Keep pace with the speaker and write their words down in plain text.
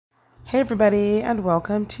Hey everybody, and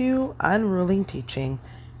welcome to Unruling Teaching.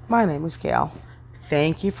 My name is Gail.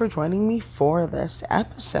 Thank you for joining me for this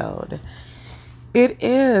episode. It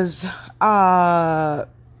is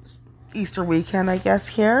Easter weekend, I guess,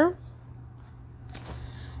 here.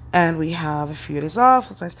 And we have a few days off,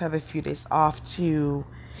 so it's nice to have a few days off to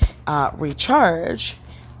recharge.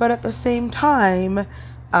 But at the same time,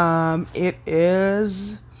 it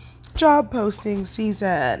is job posting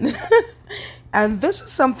season. And this is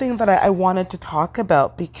something that I wanted to talk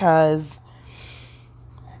about because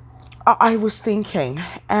I was thinking,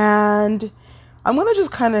 and I'm going to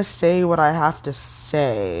just kind of say what I have to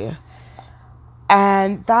say.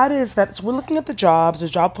 And that is that so we're looking at the jobs, there's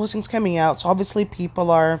job postings coming out. So obviously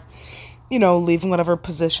people are, leaving whatever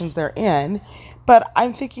positions they're in. But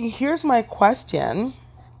I'm thinking, here's my question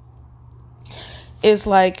is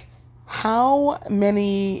like, how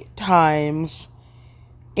many times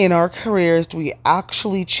in our careers do we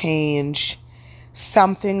actually change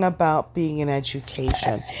something about being in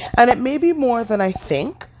education? And it may be more than I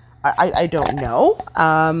think. I don't know.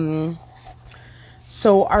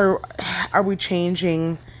 So are we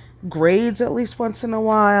changing grades at least once in a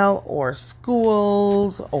while, or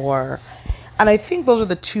schools, and I think those are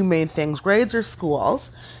the two main things, grades or schools.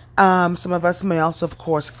 Some of us may also, of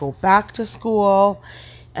course, go back to school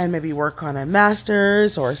and maybe work on a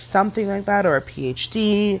master's or something like that, or a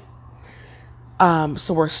PhD.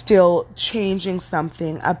 So we're still changing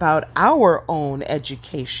something about our own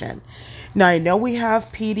education. Now, I know we have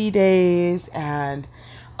PD days, and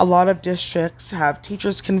a lot of districts have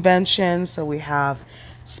teachers' conventions, so we have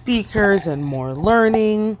speakers and more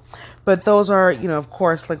learning. But those are, of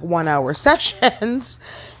course, like 1-hour sessions.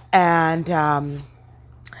 And,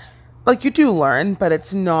 you do learn, but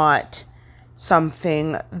it's not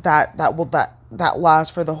something that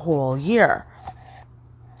lasts for the whole year.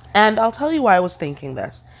 And I'll tell you why I was thinking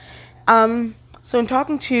this. So in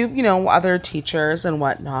talking to, other teachers and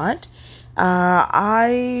whatnot,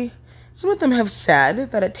 some of them have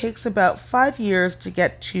said that it takes about 5 years to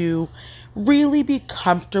get to really be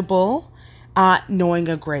comfortable knowing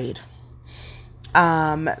a grade.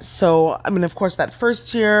 Of course, that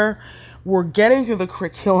first year, we're getting through the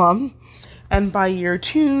curriculum. And by year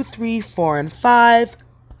 2, 3, 4, and 5,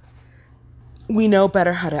 we know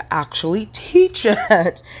better how to actually teach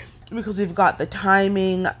it because we've got the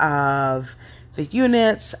timing of the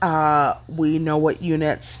units. We know what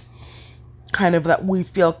units kind of that we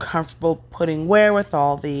feel comfortable putting where with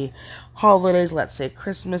all the holidays, let's say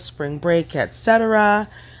Christmas, spring break, etc.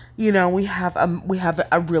 We have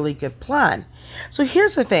a really good plan. So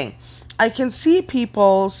here's the thing. I can see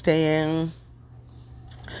people staying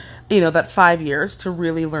that 5 years to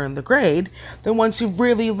really learn the grade. Then once you've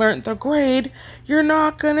really learned the grade, you're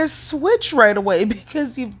not going to switch right away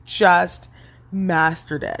because you've just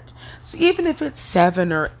mastered it. So even if it's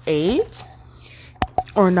 7 or 8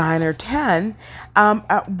 or 9 or 10,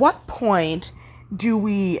 at what point do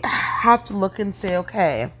we have to look and say,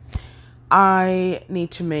 okay, I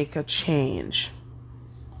need to make a change?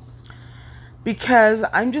 Because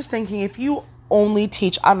I'm just thinking, if you only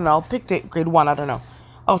teach, I don't know, I'll pick grade 1, I don't know.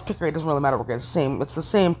 Pick grade, doesn't really matter what grade. It's the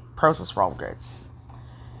same process for all grades.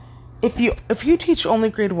 If you teach only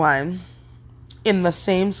grade 1 in the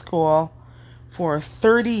same school for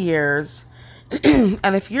 30 years,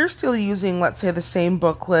 and if you're still using, let's say, the same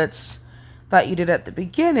booklets that you did at the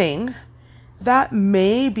beginning, that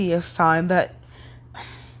may be a sign that,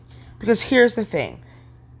 because here's the thing,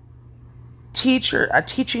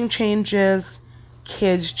 teaching changes,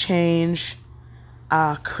 kids change,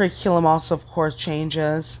 curriculum also, of course,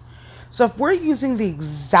 changes. So if we're using the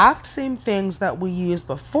exact same things that we used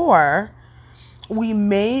before, we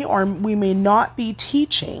may or we may not be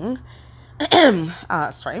teaching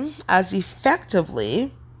as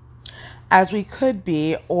effectively as we could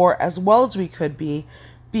be, or as well as we could be,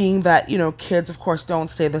 being that, kids, of course, don't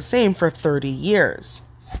stay the same for 30 years.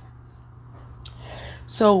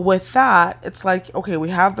 So with that, it's like, okay,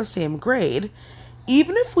 we have the same grade.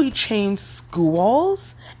 Even if we change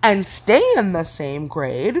schools and stay in the same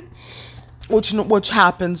grade, which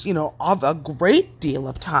happens, of a great deal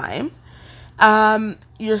of time,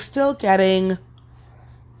 you're still getting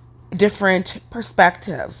different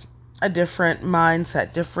perspectives, a different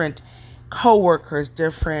mindset, different coworkers,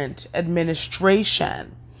 different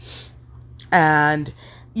administration, and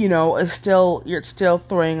it's still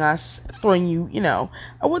throwing you,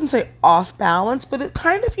 I wouldn't say off balance, but it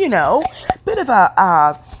kind of, bit of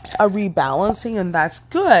a rebalancing, and that's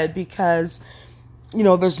good because,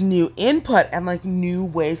 there's new input and like new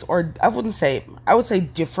ways, or I would say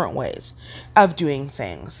different ways of doing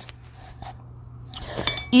things.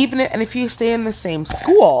 And if you stay in the same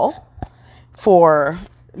school, for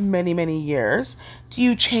many, many years, do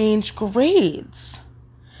you change grades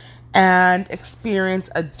and experience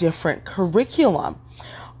a different curriculum?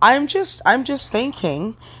 I'm just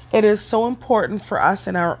thinking it is so important for us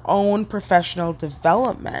in our own professional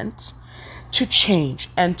development to change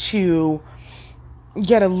and to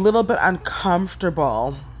get a little bit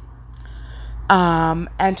uncomfortable,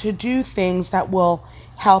 and to do things that will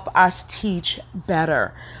help us teach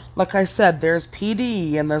better. Like I said, there's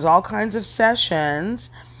PD and there's all kinds of sessions,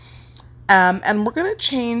 and we're gonna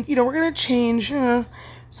change. We're gonna change.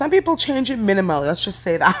 Some people change it minimally. Let's just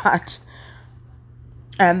say that.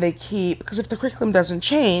 And they keep, because if the curriculum doesn't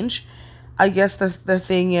change, I guess the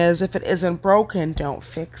thing is, if it isn't broken, don't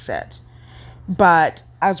fix it. But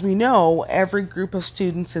as we know, every group of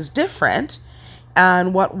students is different,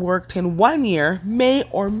 and what worked in one year may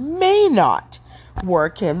or may not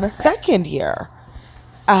work in the second year.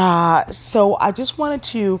 So I just wanted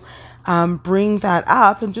to bring that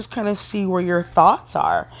up and just kind of see where your thoughts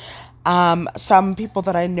are. Some people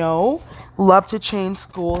that I know love to change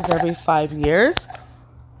schools every 5 years,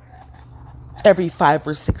 every 5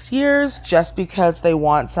 or 6 years, just because they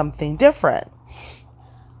want something different.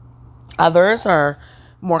 Others are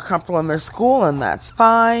more comfortable in their school, and that's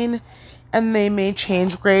fine. And they may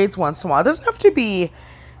change grades once in a while. It doesn't have to be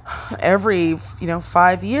every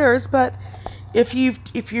 5 years, but if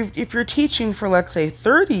you're teaching for, let's say,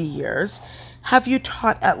 30 years, have you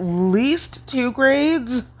taught at least 2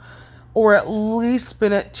 grades, or at least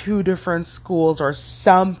been at 2 different schools or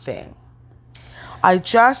something? I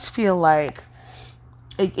just feel like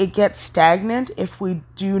it gets stagnant if we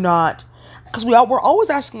do not, because we're always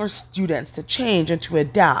asking our students to change and to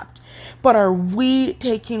adapt, but are we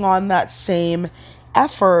taking on that same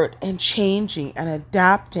effort and changing and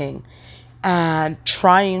adapting and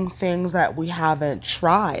trying things that we haven't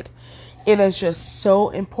tried? It is just so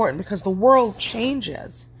important, because the world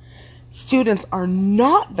changes. Students are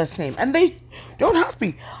not the same, and they don't have to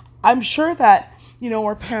be. I'm sure that, when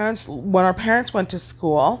our parents went to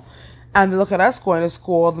school and they look at us going to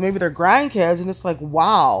school, maybe their grandkids, and it's like,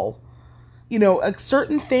 wow. Like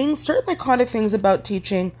certain kind of things about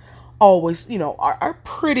teaching always, are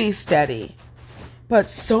pretty steady. But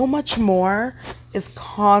so much more is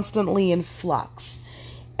constantly in flux.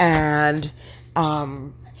 And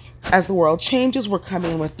as the world changes, we're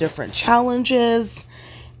coming with different challenges,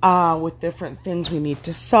 with different things we need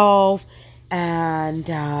to solve. And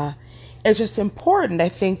it's just important, I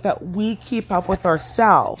think, that we keep up with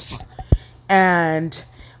ourselves. And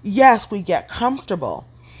yes, we get comfortable.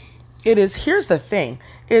 Here's the thing,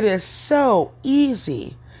 it is so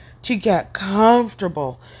easy to get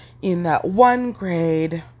comfortable in that one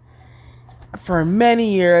grade for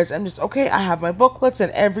many years and just, okay, I have my booklets,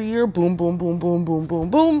 and every year, boom, boom, boom, boom, boom, boom,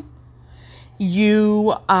 boom,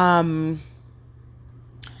 you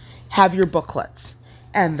have your booklets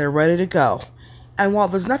and they're ready to go. And while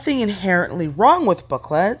there's nothing inherently wrong with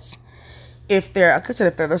booklets, if they're, like I said,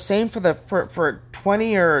 if they're the same for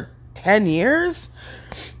 20 or 10 years,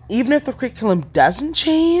 even if the curriculum doesn't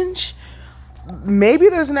change, maybe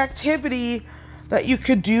there's an activity that you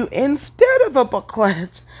could do instead of a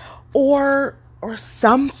booklet, or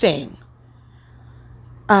something,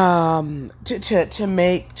 to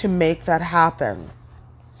make that happen.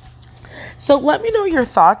 So let me know your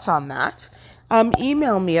thoughts on that.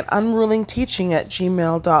 Email me at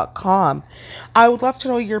unrulingteaching@gmail.com. I would love to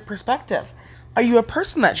know your perspective. Are you a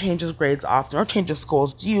person that changes grades often or changes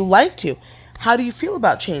schools? Do you like to? How do you feel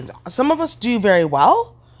about change? Some of us do very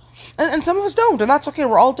well, and some of us don't, and that's okay.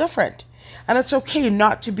 We're all different. And it's okay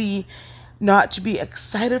not to be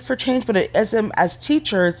excited for change, but as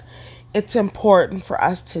teachers, it's important for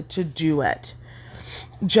us to do it.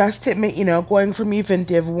 Just to make, going from even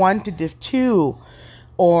Div 1 to Div 2,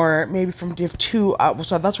 or maybe from Div 2,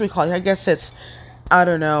 so that's what we call it. I guess it's,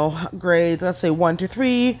 grades, let's say 1 to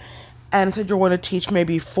 3, and instead you're going to teach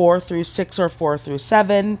maybe 4 through 6 or 4 through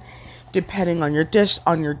 7, depending on your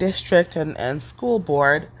district and school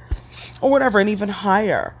board, or whatever, and even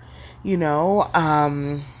higher.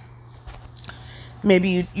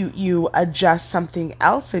 Maybe you adjust something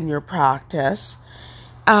else in your practice,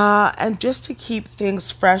 and just to keep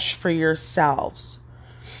things fresh for yourselves,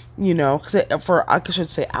 I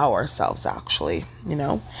should say ourselves, actually,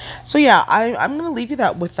 So yeah, I'm going to leave you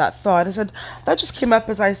with that thought. I said that just came up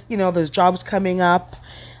as there's jobs coming up,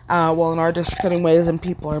 in our district anyways, and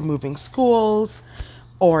people are moving schools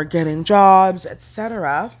or getting jobs,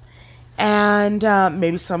 etc. And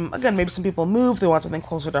maybe some people move, they want something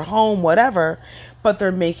closer to home, whatever, but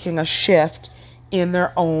they're making a shift in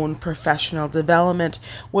their own professional development,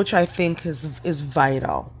 which I think is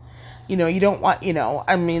vital. You don't want,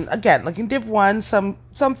 I mean, again, like in Div 1, some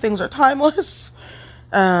things are timeless.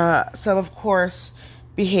 Some, of course,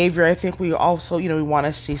 behavior, I think we also, we want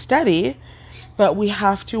to see steady, but we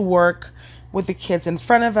have to work with the kids in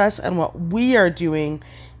front of us, and what we are doing,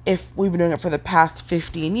 if we've been doing it for the past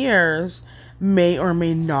 15 years, may or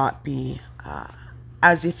may not be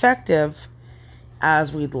as effective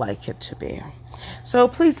as we'd like it to be. So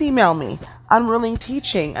please email me,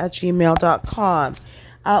 unwillingteaching@gmail.com.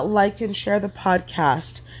 Like and share the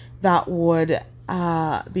podcast. That would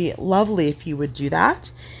be lovely if you would do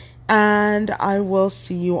that. And I will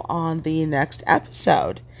see you on the next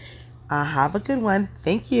episode. Have a good one.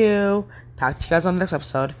 Thank you. Talk to you guys on the next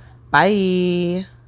episode. Bye.